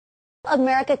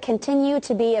America continue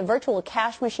to be a virtual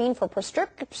cash machine for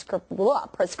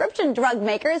prescription drug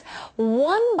makers.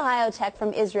 One biotech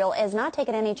from Israel has not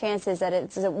taken any chances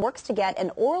as it works to get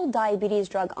an oral diabetes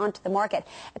drug onto the market.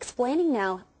 Explaining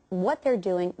now what they're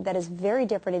doing that is very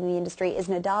different in the industry is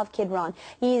Nadav Kidron.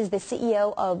 He is the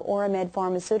CEO of Oramed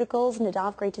Pharmaceuticals.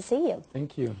 Nadav, great to see you.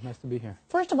 Thank you. Nice to be here.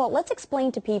 First of all, let's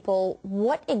explain to people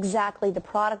what exactly the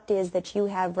product is that you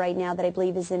have right now that I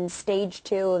believe is in stage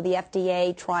 2 of the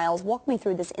FDA trials. Walk me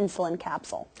through this insulin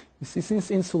capsule. You see, since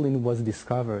insulin was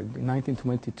discovered in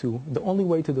 1922, the only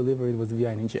way to deliver it was via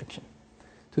an injection.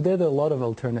 Today there are a lot of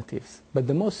alternatives, but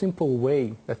the most simple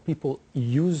way that people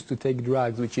use to take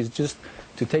drugs, which is just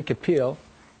to take a pill,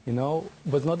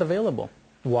 was not available.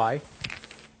 Why?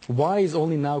 Why is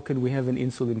only now can we have an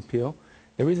insulin pill?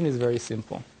 The reason is very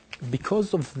simple.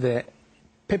 Because of the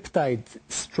peptide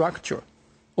structure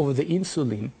of the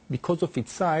insulin, because of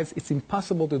its size, it's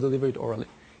impossible to deliver it orally.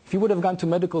 If you would have gone to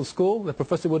medical school, the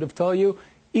professor would have told you,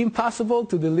 impossible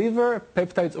to deliver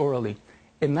peptides orally.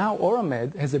 And now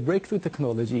Oramed has a breakthrough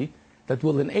technology that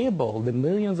will enable the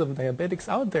millions of diabetics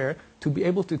out there to be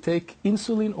able to take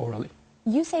insulin orally.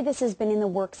 You say this has been in the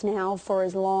works now for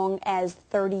as long as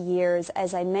 30 years.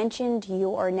 As I mentioned,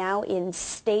 you are now in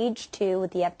stage 2 with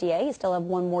the FDA. You still have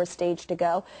one more stage to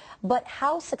go. But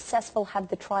how successful have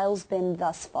the trials been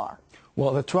thus far?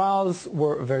 Well, the trials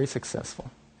were very successful,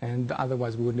 and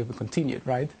otherwise we wouldn't have continued,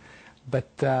 right?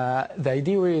 But the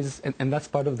idea is, and that's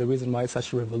part of the reason why it's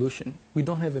such a revolution, we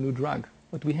don't have a new drug.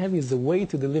 What we have is a way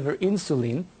to deliver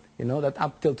insulin, that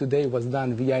up till today was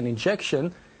done via an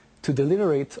injection, to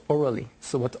deliver it orally.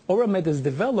 So what Oramed has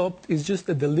developed is just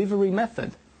a delivery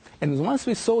method. And once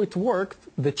we saw it worked,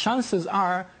 the chances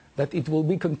are that it will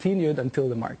be continued until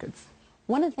the markets.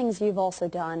 One of the things you've also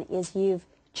done is you've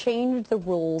changed the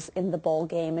rules in the ball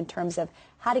game in terms of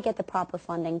how to get the proper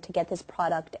funding to get this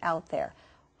product out there.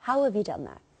 How have you done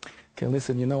that? Okay,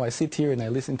 listen, I sit here and I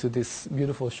listen to this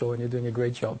beautiful show and you're doing a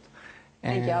great job.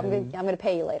 Thank you. I'm going to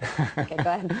pay you later. Okay, go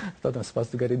ahead. I thought I was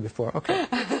supposed to get it before. Okay.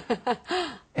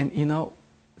 And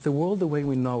the world the way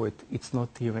we know it, it's not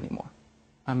here anymore.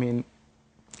 I mean,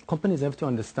 companies have to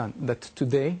understand that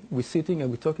today we're sitting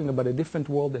and we're talking about a different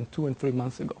world than 2 and 3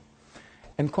 months ago.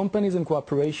 And companies in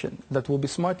cooperation that will be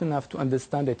smart enough to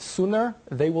understand it sooner,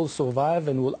 they will survive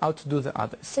and will outdo the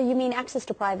others. So you mean access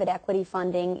to private equity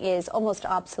funding is almost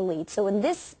obsolete. So in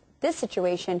this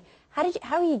situation, how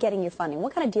are you getting your funding?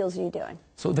 What kind of deals are you doing?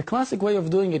 So the classic way of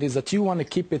doing it is that you want to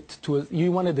keep it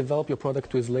you want to develop your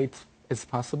product to as late as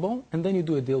possible, and then you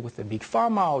do a deal with a big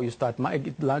pharma or you start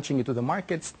launching it to the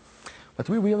markets. What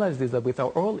we realized is that with our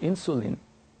oral insulin,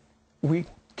 we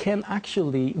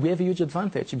have a huge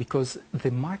advantage because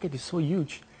the market is so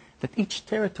huge that each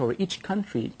territory, each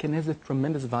country can have a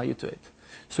tremendous value to it.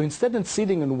 So instead of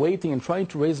sitting and waiting and trying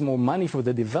to raise more money for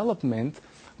the development,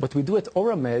 what we do at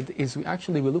Oramed is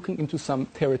we're looking into some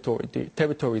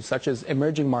territories such as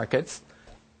emerging markets,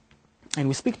 and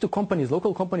we speak to companies,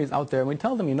 local companies out there, and we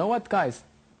tell them, you know what, guys,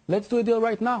 let's do a deal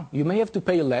right now. You may have to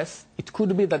pay less. It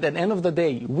could be that at the end of the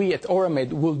day, we at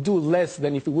Oramed will do less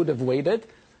than if we would have waited,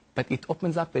 but it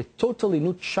opens up a totally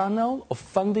new channel of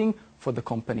funding for the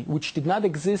company, which did not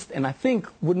exist and I think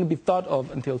wouldn't be thought of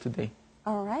until today.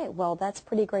 All right. Well, that's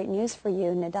pretty great news for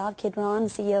you. Nadav Kidron,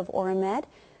 CEO of Oramed.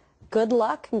 Good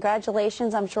luck.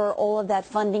 Congratulations. I'm sure all of that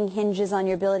funding hinges on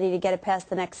your ability to get it past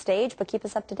the next stage, but keep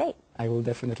us up to date. I will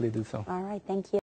definitely do so. All right. Thank you.